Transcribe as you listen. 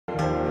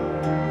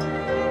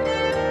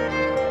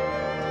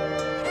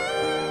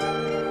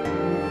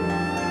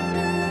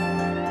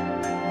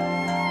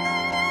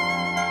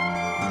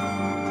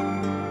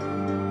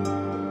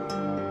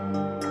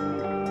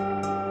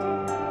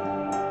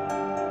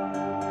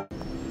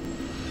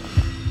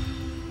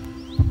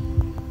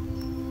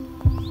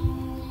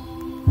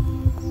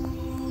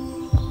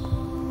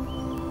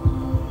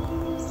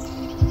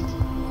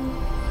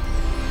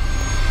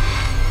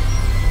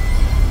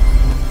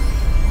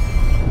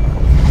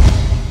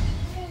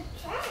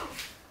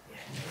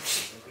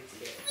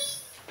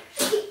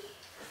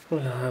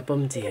Hola,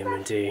 bom dia,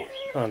 Mandu.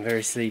 I'm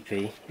very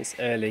sleepy. It's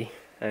early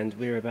and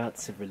we're about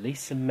to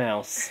release a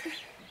mouse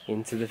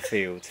into the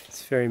field.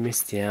 It's very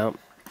misty out.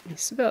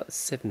 It's about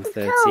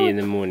 7:30 in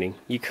the morning.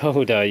 You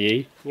cold, are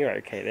you? You're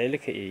okay there.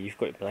 Look at you. You've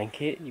got a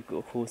blanket, you've got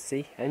a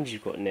horsey, and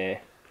you've got Nair.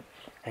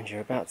 And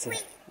you're about to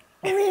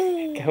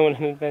go on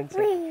an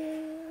adventure.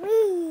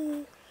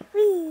 Oh,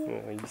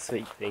 you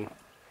sweet thing.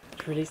 Did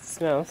you release this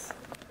mouse?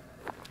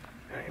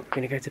 Right, we're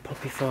going to go to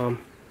Poppy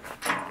Farm.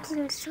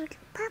 There's a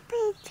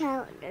puppy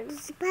down.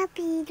 There's a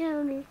puppy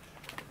down.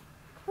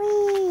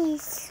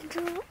 Please.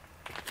 We're going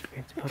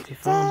to Poppy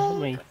Farm,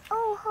 aren't we?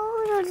 Oh,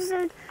 hold on. There's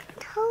a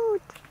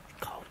toad. It's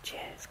cold,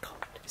 yeah, it's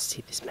cold. Let's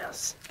see this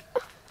mouse.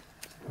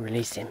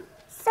 Release him.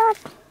 Stop.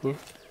 Yeah?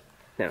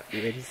 Now,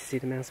 you ready to see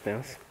the mouse?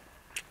 There's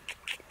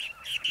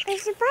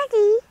a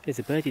birdie. There's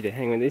a birdie there.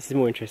 Hang on, this is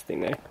more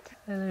interesting though.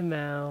 Hello,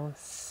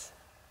 mouse.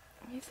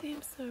 You say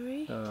I'm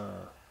sorry?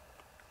 Oh.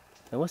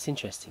 Now what's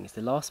interesting is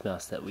the last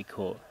mouse that we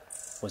caught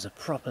was a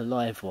proper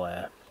live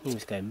wire. He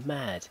was going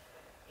mad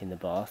in the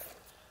bath.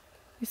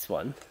 This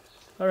one,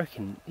 I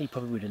reckon he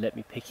probably would have let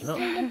me pick him up.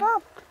 In the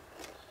box.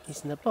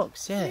 He's in the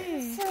box, yeah.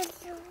 You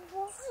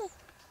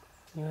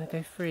You want to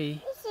go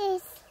free?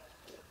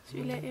 Should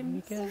we let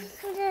him go?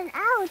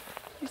 Out.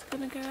 He's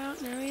gonna go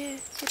out now, yeah.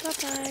 Say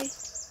bye-bye.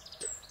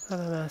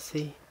 Hello,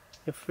 mousey.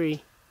 You're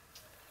free.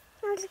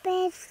 Not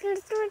bad.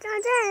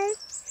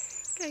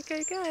 Go,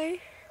 go, go.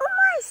 Oh,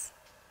 mice.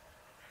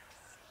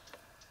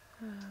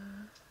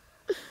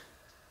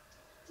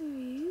 There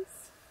he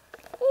is.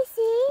 This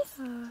is.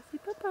 Say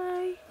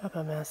bye-bye.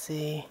 Bye-bye,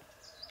 mousey.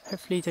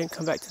 Hopefully you don't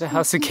come back to the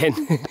house again.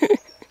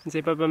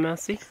 Say bye-bye,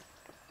 mousey.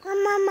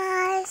 Mama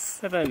mice.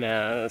 Bye-bye,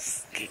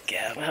 mouse. Good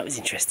girl. That was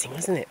interesting,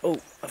 wasn't it? Oh,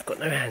 I've got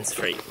no hands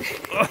free.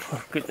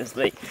 Oh, goodness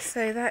me.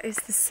 So that is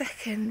the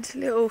second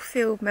little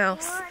field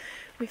mouse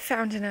we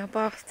found in our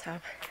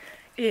bathtub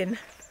in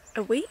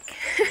a week.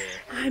 Yeah.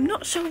 I'm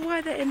not sure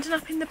why they ended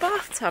up in the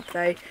bathtub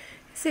though. It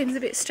seems a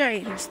bit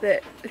strange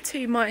that the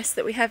two mice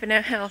that we have in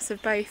our house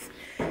have both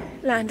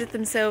landed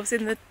themselves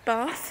in the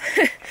bath,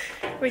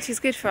 which is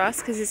good for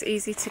us because it's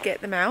easy to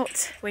get them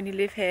out. When you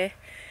live here,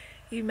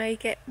 you may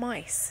get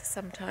mice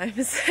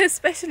sometimes,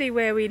 especially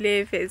where we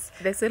live.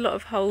 There's a lot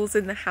of holes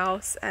in the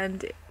house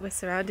and we're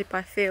surrounded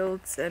by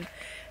fields, and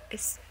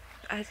it's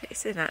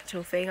a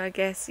natural thing, I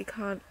guess. You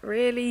can't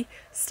really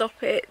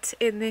stop it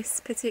in this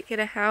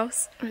particular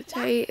house.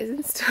 Jay is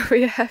in store.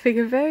 We are having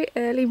a very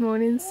early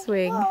morning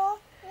swing.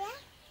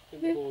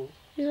 Yeah.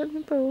 You're on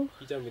the ball.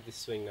 You're done with this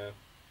swing now.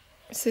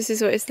 So this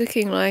is what it's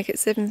looking like at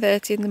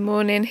 7:30 in the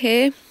morning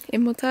here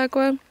in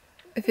Motagua.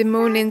 The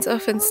mornings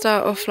often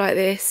start off like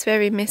this,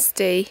 very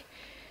misty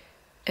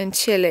and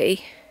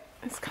chilly.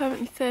 It's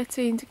currently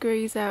 13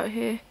 degrees out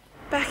here.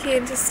 Back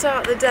in to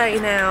start the day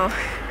now.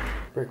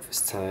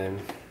 Breakfast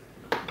time.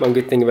 One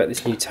good thing about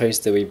this new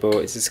toaster we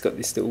bought is it's got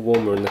this little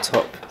warmer on the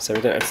top, so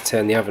we don't have to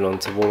turn the oven on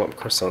to warm up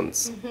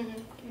croissants.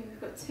 We've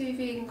got 2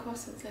 vegan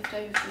croissants left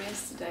over from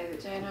yesterday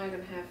that Jay and I are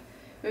going to have.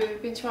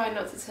 We've been trying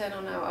not to turn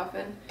on our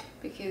oven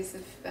because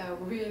of our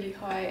really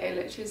high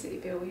electricity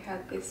bill we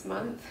had this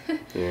month.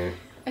 Yeah.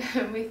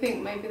 We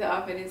think maybe the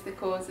oven is the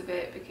cause of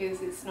it because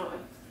it's not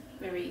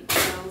very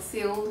well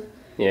sealed.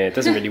 Yeah, it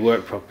doesn't really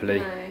work properly.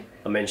 No.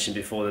 I mentioned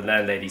before the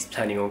landlady's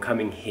planning on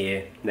coming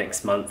here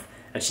next month,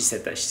 and she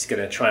said that she's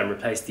going to try and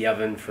replace the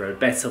oven for a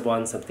better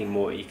one, something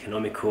more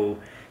economical.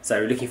 So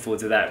we're looking forward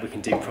to that. We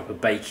can do proper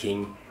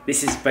baking.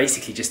 This is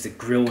basically just a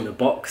grill in a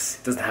box.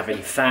 It doesn't have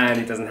any fan,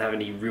 it doesn't have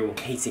any real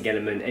heating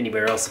element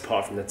anywhere else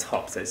apart from the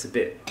top, so it's a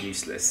bit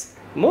useless.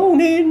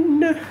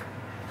 Morning!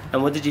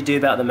 And what did you do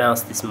about the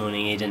mouse this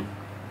morning, Eden?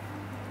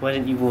 Why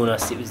didn't you warn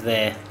us it was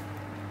there?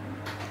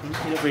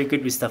 You're not very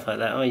good with stuff like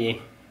that, are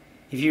you?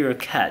 If you were a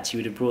cat, you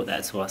would have brought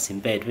that to us in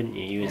bed, wouldn't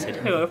you? You would have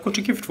said, "Hey, I've got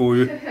a gift for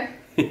you."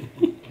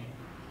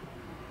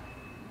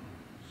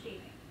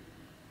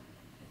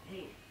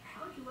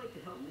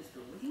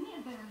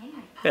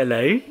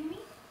 Hello?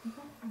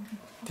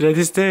 Did I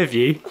disturb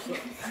you?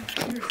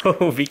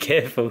 Oh, be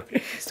careful.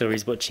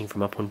 Story's watching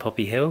from up on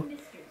Poppy Hill.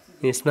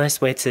 It's a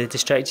nice way to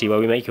distract you while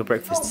we make your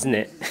breakfast, isn't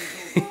it?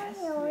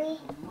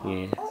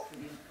 Yeah.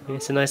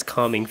 It's a nice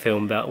calming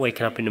film about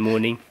waking up in the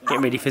morning,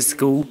 getting ready for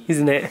school,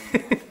 isn't it?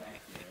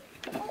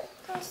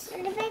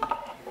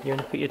 You want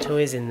to put your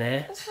toys in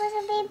there? It's for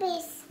the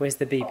babies. Where's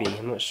the BB?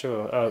 I'm not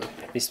sure. Oh,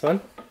 this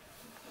one?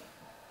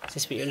 Is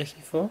this what you're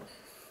looking for?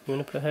 You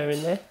want to put her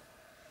in there?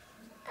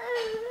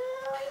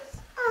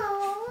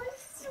 Oh,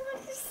 it's for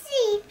the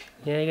sleep.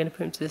 Yeah, you're going to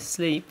put him to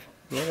sleep?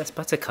 Yeah, that's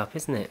Buttercup,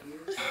 isn't it?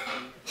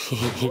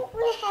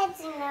 My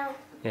head's in there.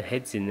 Your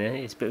head's in there.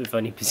 It's a bit of a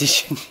funny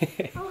position.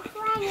 Oh,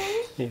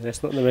 Granny. Yeah,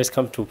 that's not the most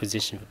comfortable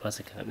position for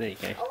Buttercup. There you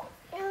go. Oh,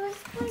 it was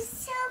for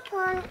soap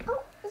on.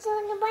 Oh, it's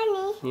on the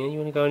bunny. Yeah, you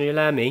want to go on your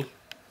lammy?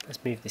 Let's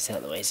move this out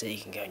of the way so you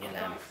can go on your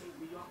lamb.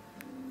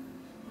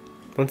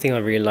 One thing I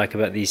really like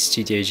about these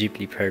Studio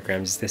Ghibli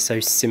programs is they're so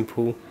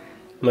simple.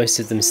 Most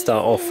of them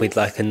start off with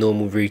like a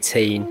normal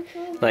routine,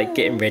 like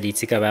getting ready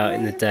to go out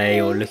in the day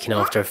or looking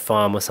after a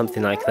farm or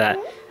something like that.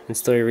 And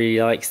Story really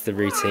likes the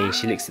routine.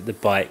 She looks at the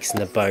bikes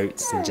and the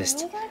boats and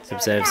just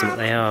observes what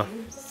they are.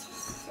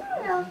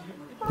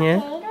 Yeah?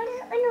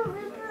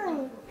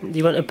 Do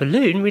you want a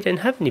balloon? We don't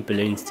have any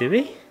balloons, do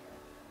we?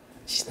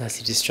 She's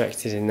nicely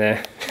distracted in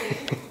there.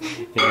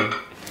 Yeah.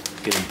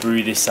 Gonna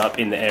brew this up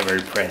in the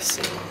AeroPress.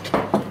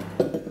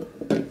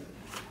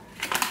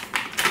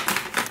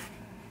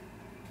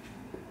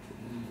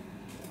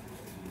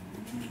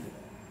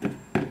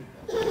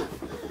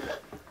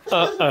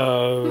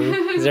 Uh-oh.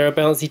 Is there a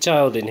bouncy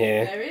child in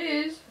here? There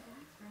is.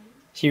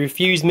 She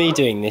refused me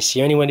doing this.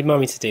 She only wanted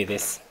Mummy to do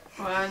this.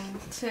 1,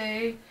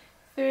 2,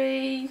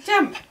 3,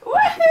 jump!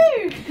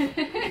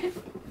 Woohoo!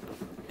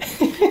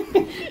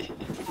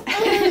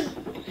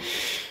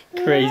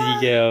 Crazy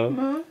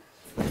girl.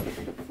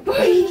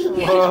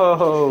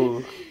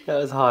 Whoa! That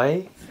was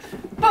high.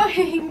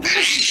 Boing!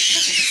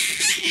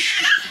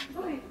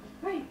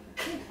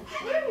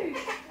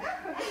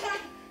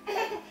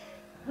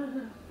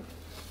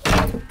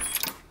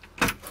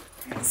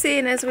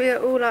 Seeing as we are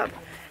all up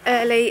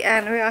early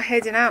and we are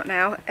heading out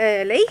now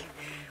early,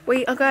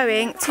 we are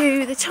going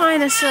to the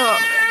China shop.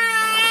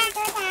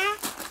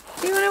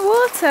 Do you want a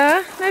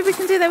water? Maybe we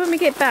can do that when we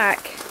get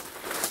back.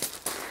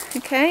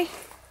 Okay.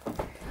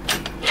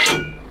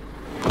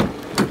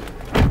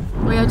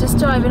 We are just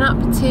driving up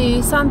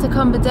to Santa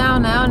Comba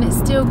now and it's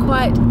still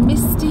quite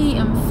misty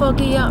and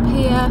foggy up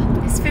here.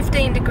 It's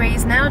 15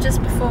 degrees now,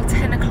 just before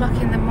 10 o'clock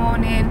in the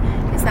morning.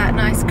 It's that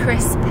nice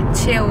crisp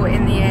chill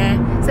in the air.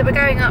 So we're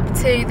going up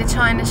to the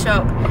China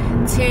shop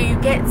to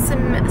get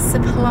some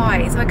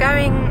supplies. We're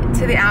going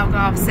to the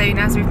Algarve soon,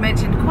 as we've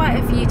mentioned quite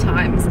a few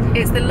times.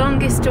 It's the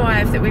longest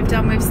drive that we've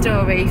done with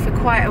Story for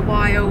quite a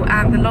while,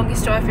 and the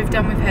longest drive we've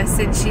done with her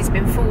since she's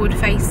been forward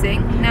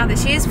facing. Now that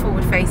she is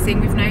forward facing,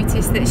 we've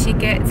noticed that she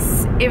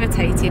gets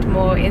irritated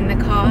more in the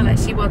car, like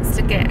she wants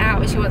to get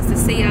out, she wants to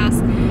see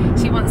us,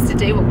 she wants to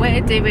do what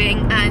we're doing,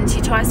 and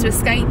she tries to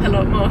escape a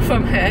lot more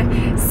from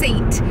her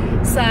seat.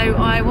 So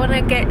I want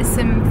to get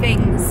some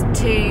things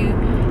to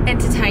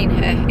entertain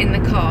her in the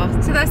car.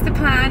 So that's the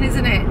plan,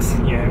 isn't it?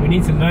 Yeah, we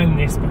need to learn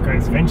this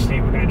because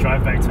eventually we're going to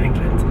drive back to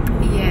England.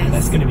 Yes. And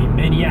that's going to be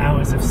many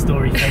hours of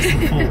Story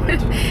facing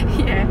forward.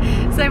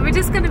 Yeah, so we're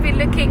just going to be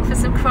looking for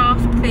some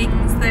craft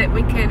things that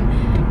we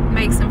can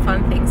make some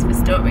fun things for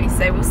Story.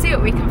 So we'll see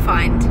what we can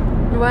find.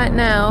 Right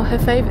now, her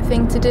favourite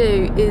thing to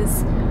do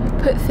is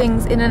put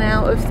things in and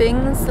out of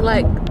things,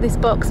 like this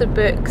box of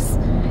books.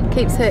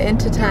 Keeps her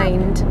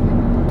entertained.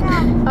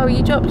 Oh,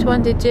 you dropped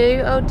one, did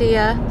you? Oh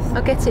dear.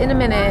 I'll get it in a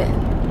minute.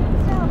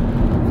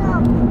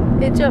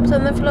 It dropped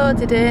on the floor,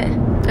 did it?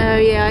 Oh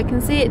yeah, I can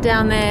see it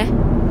down there.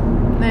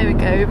 There we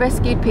go, we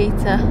rescued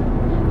Peter.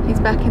 He's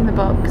back in the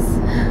box.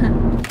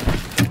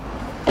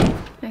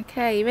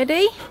 Okay, you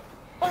ready?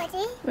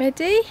 Ready?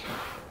 Ready?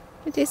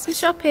 We'll do some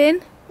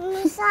shopping.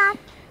 Are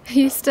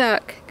You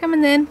stuck? Come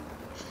on then.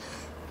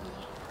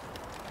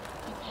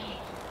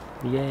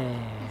 Yeah.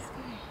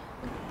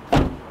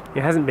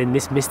 It hasn't been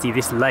this misty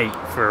this late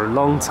for a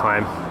long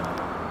time.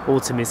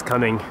 Autumn is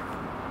coming.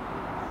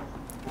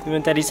 You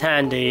want Daddy's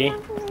hand, do you?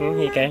 Oh,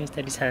 here you go, it's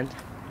Daddy's hand.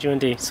 What do you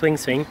want to do? Swing,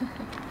 swing.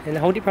 And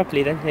hold it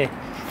properly then. Here.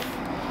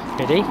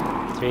 Ready?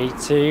 3,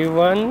 2,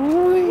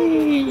 1.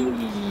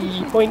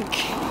 Whee! Boink.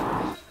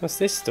 What's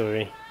this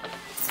Story?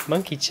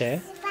 Monkey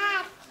chair.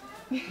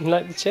 You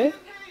like the chair?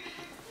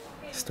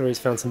 Story's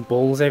found some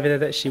balls over there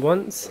that she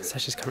wants.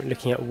 Sasha's currently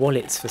looking at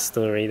wallets for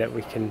Story that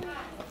we can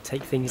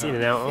take things in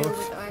and out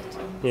of.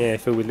 Yeah,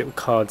 filled with little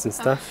cards and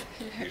stuff.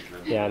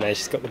 Yeah, I know,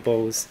 she's got the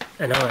balls.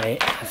 And I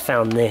have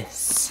found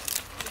this.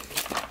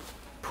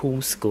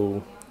 Pool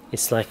school.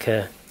 It's like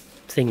a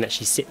thing that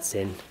she sits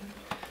in.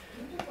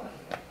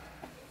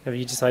 Have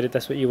you decided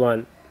that's what you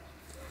want?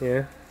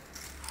 Yeah?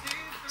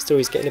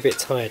 Story's getting a bit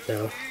tired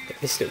now, but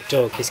this little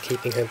dog is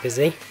keeping her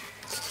busy.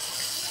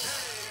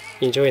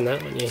 You're enjoying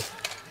that, aren't you?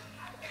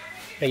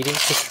 Oh, you didn't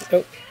twist. Oh,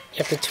 you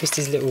have to twist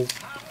his little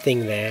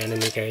thing there, and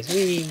then he goes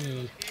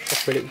wee. Off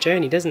for a little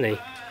journey, doesn't he?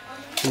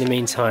 In the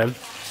meantime,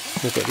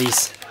 we've got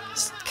these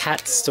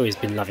cats. Story's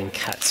been loving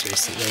cats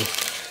recently.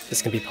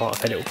 This can be part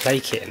of her little play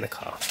kit in the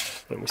car.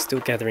 And we're still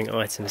gathering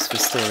items for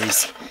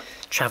Story's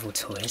travel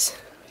toys.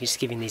 We're just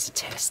giving these a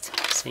test,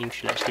 seeing if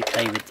she'll actually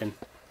play with them.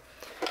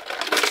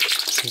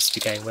 Seems to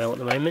be going well at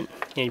the moment.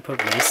 The only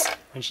problem is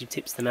when she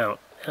tips them out,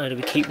 how do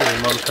we keep them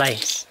in one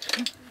place?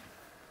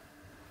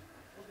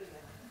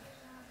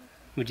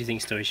 What do you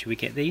think, Story? Should we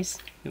get these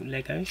little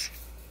Legos?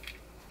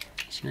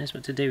 She knows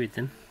what to do with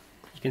them.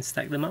 You can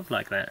stack them up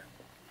like that.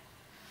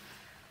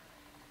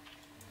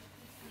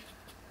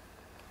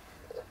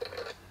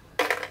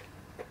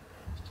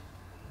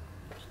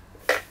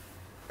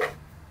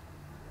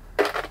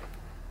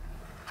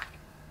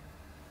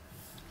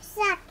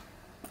 Suck.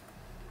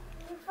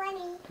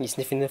 Funny. You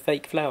sniffing the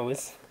fake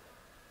flowers?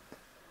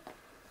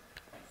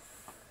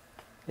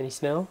 Any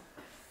smell?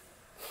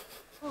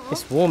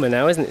 It's warmer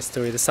now, isn't it,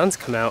 Story? The sun's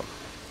come out.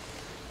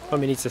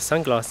 Mummy needs her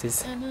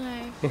sunglasses. I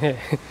know.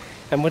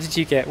 And what did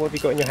you get? What have you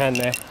got in your hand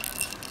there?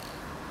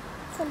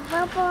 Some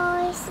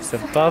bubbles.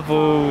 Some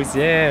bubbles,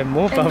 yeah,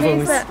 more And who's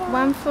bubbles. that?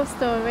 One for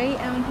Story,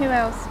 and who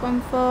else?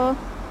 One for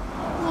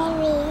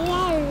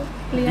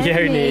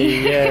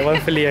Leonie, yeah, one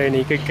for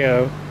Leonie, good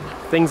girl.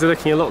 Things are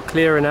looking a lot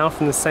clearer now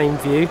from the same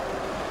view. You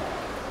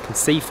can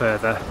see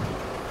further,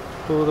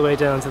 all the way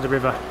down to the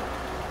river.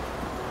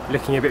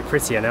 Looking a bit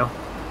prettier now.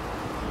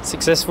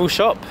 Successful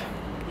shop.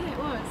 Yeah, it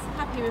was.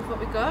 Happy with what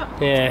we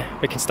got. Yeah,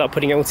 we can start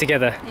putting it all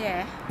together.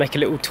 Yeah. Make a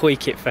little toy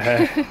kit for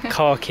her,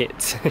 car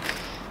kit.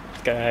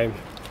 Let's go home.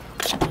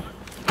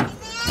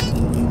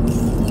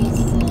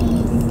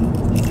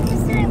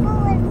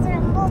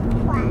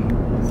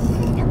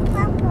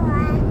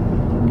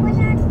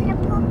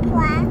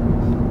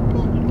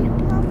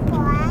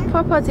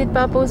 Papa did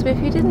bubbles with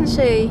you, didn't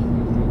she?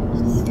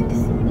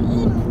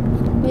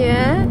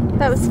 Yeah,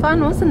 that was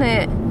fun, wasn't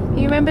it?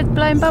 You remembered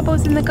blowing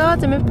bubbles in the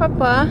garden with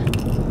Papa?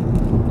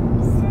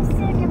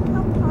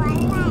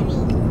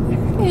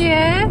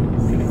 Yeah.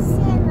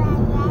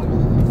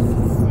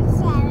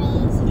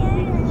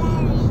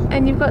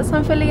 And you've got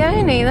some for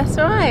Leonie, that's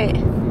right.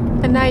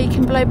 And now you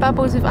can blow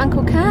bubbles with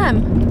Uncle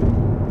Cam.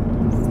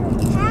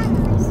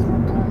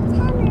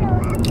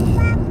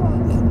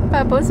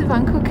 Bubbles with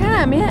Uncle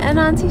Cam, yeah, and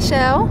Auntie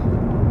Shell.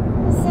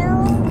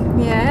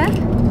 Yeah.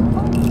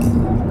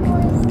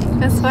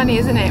 That's funny,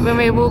 isn't it? When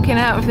we were walking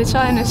out of the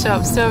china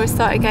shop, Story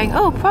started going,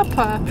 oh,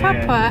 Papa,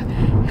 Papa.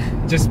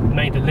 Yeah. Just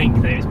made the link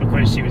that it was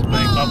because she was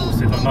blowing bubbles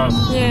with my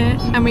mum.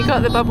 Yeah, and we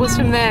got the bubbles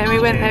from there and we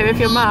went there with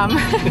your mum.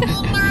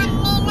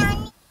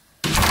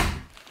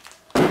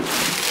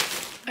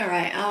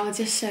 Alright, I'll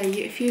just show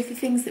you a few of the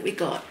things that we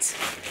got.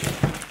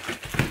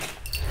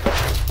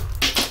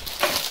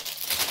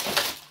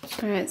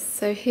 Alright,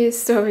 so here's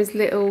Story's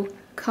little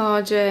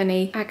car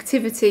journey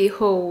activity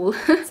haul.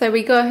 So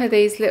we got her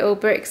these little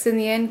bricks in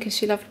the end because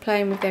she loved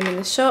playing with them in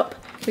the shop.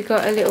 We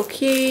got a little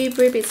cube,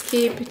 Rubik's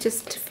cube,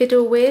 just to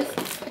fiddle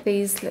with.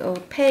 These little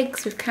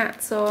pegs with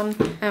cats on.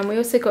 And we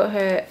also got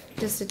her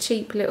just a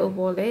cheap little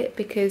wallet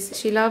because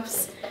she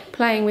loves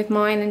playing with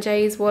mine and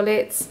Jay's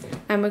wallets.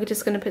 And we're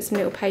just going to put some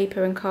little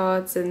paper and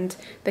cards and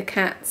the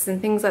cats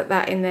and things like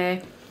that in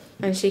there.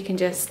 And she can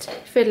just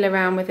fiddle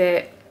around with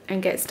it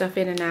and get stuff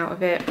in and out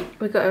of it.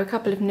 We got her a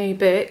couple of new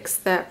books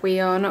that we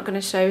are not going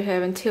to show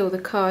her until the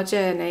car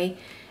journey,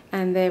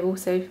 and they're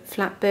also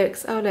flat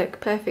books. Oh look,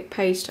 perfect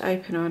page to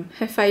open on.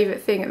 Her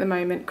favourite thing at the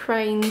moment,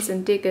 cranes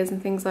and diggers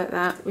and things like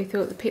that. We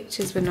thought the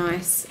pictures were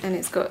nice, and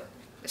it's got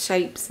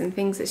shapes and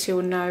things that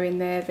she'll know in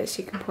there that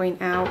she can point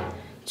out,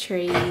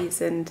 trees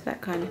and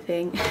that kind of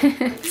thing.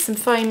 Some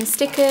foam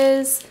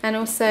stickers, and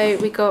also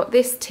we got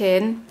this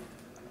tin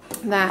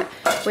that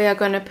we are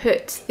going to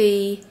put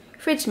the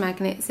fridge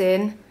magnets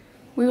in.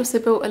 We also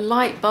bought a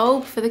light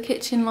bulb for the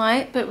kitchen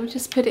light, but we'll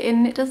just put it in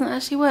and it doesn't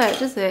actually work,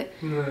 does it?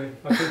 No,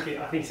 I think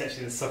it's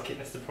actually the socket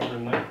that's the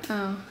problem though.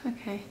 Oh,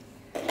 okay.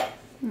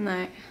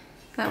 No,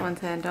 that one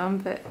turned on,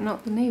 but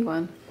not the new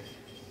one.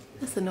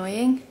 That's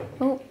annoying.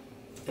 Oh.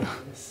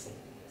 It's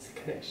a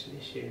connection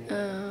issue.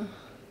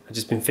 I've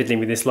just been fiddling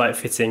with this light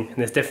fitting and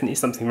there's definitely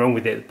something wrong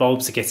with it. The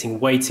bulbs are getting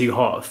way too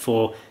hot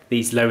for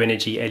these low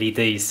energy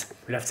LEDs.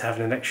 We'll have to have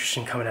an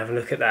electrician come and have a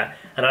look at that.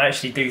 And I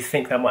actually do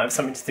think that might have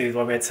something to do with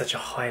why we had such a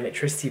high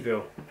electricity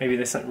bill. Maybe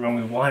there's something wrong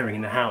with wiring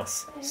in the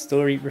house.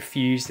 Story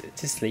refused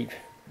to sleep.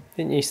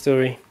 Didn't you,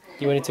 Story?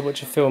 You wanted to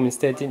watch a film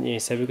instead, didn't you?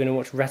 So we're going to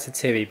watch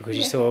Ratatouille because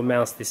you saw a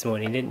mouse this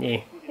morning, didn't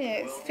you? Yeah,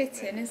 it's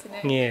fitting, isn't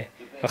it? Yeah.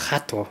 O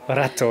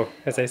rato,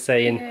 as they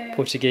say in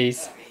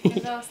Portuguese.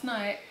 Last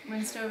night,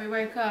 when Story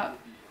woke up,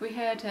 we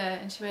heard her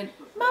and she went,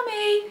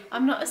 Mummy,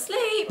 I'm not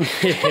asleep.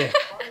 Yeah.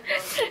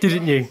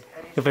 Didn't you?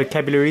 Your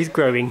vocabulary is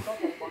growing.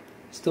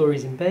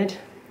 Story's in bed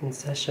and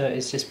Sasha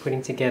is just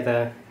putting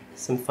together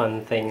some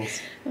fun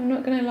things. I'm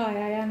not going to lie,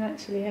 I am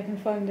actually having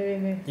fun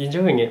doing this. You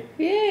enjoying it?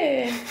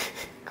 Yeah.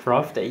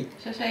 Crafty.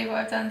 Shall I show you what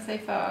I've done so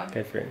far?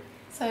 Go for it.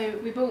 So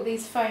we bought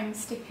these foam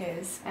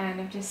stickers and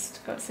I've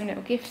just got some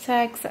little gift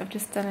tags that I've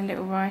just done a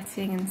little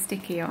writing and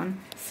sticky on.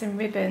 Some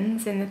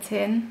ribbons in the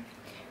tin.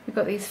 We've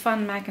got these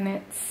fun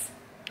magnets.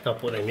 I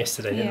bought them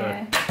yesterday, didn't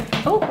I?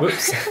 Oh!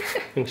 Whoops. I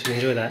think you should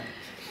enjoy that.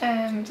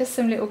 Just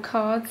some little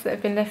cards that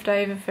have been left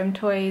over from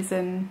toys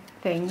and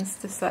things.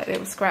 Just like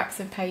little scraps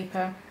of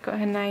paper. Got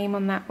her name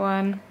on that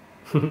one.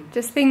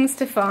 Just things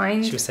to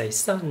find. She'll say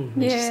sun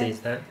when she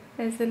sees that.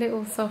 There's a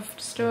little soft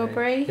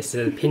strawberry. This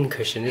is a pin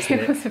cushion, isn't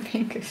it? It was a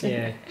pin cushion.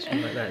 Yeah,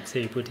 something like that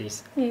too,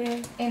 buddies.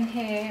 Yeah. In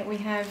here we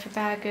have a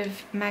bag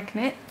of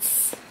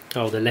magnets.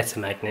 Oh, the letter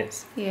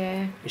magnets.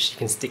 Yeah. Which she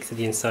can stick to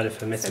the inside of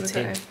her metal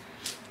tin.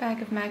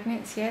 Bag of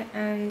magnets, yeah,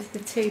 and the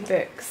 2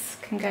 books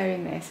can go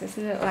in this. So it's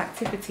a little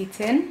activity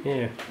tin.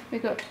 Yeah.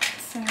 We've got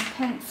some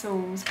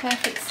pencils,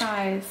 perfect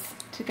size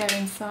to go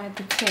inside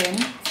the tin.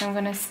 So I'm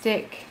going to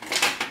stick,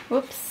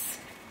 whoops,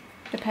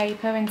 the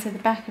paper into the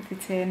back of the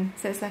tin.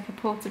 So it's like a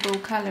portable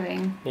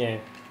colouring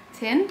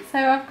tin. So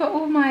I've got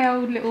all my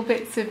old little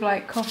bits of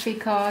like coffee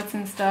cards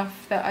and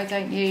stuff that I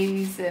don't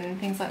use and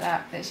things like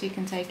that that she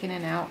can take in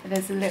and out.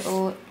 There's a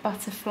little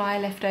butterfly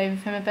left over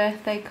from a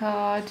birthday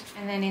card.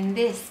 And then in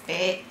this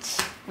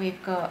bit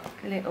we've got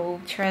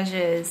little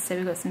treasures. So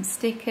we've got some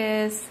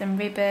stickers, some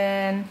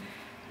ribbon,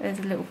 there's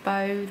a little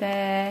bow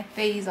there.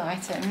 These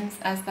items,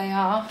 as they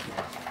are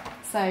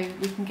so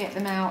we can get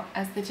them out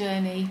as the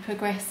journey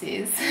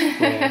progresses.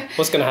 Yeah.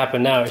 What's going to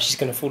happen now is she's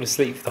going to fall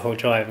asleep for the whole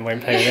drive and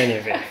won't play with any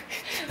of it.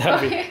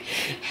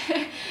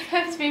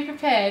 Have to be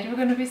prepared. We're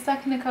going to be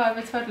stuck in the car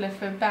with a toddler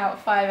for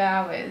about 5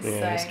 hours. Yeah, so.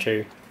 that's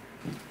true.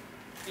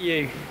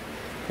 You,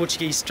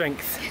 Portuguese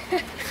strength.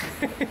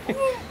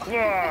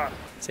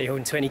 So you're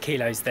holding 20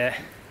 kilos there.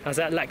 How's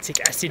that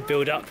lactic acid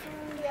build up?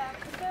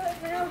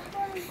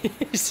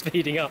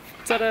 Speeding up.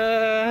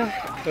 Ta-da!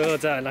 Well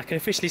done. I can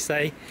officially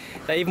say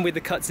that even with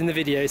the cuts in the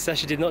video,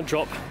 Sasha did not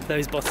drop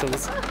those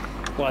bottles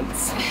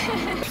once.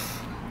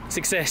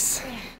 Success.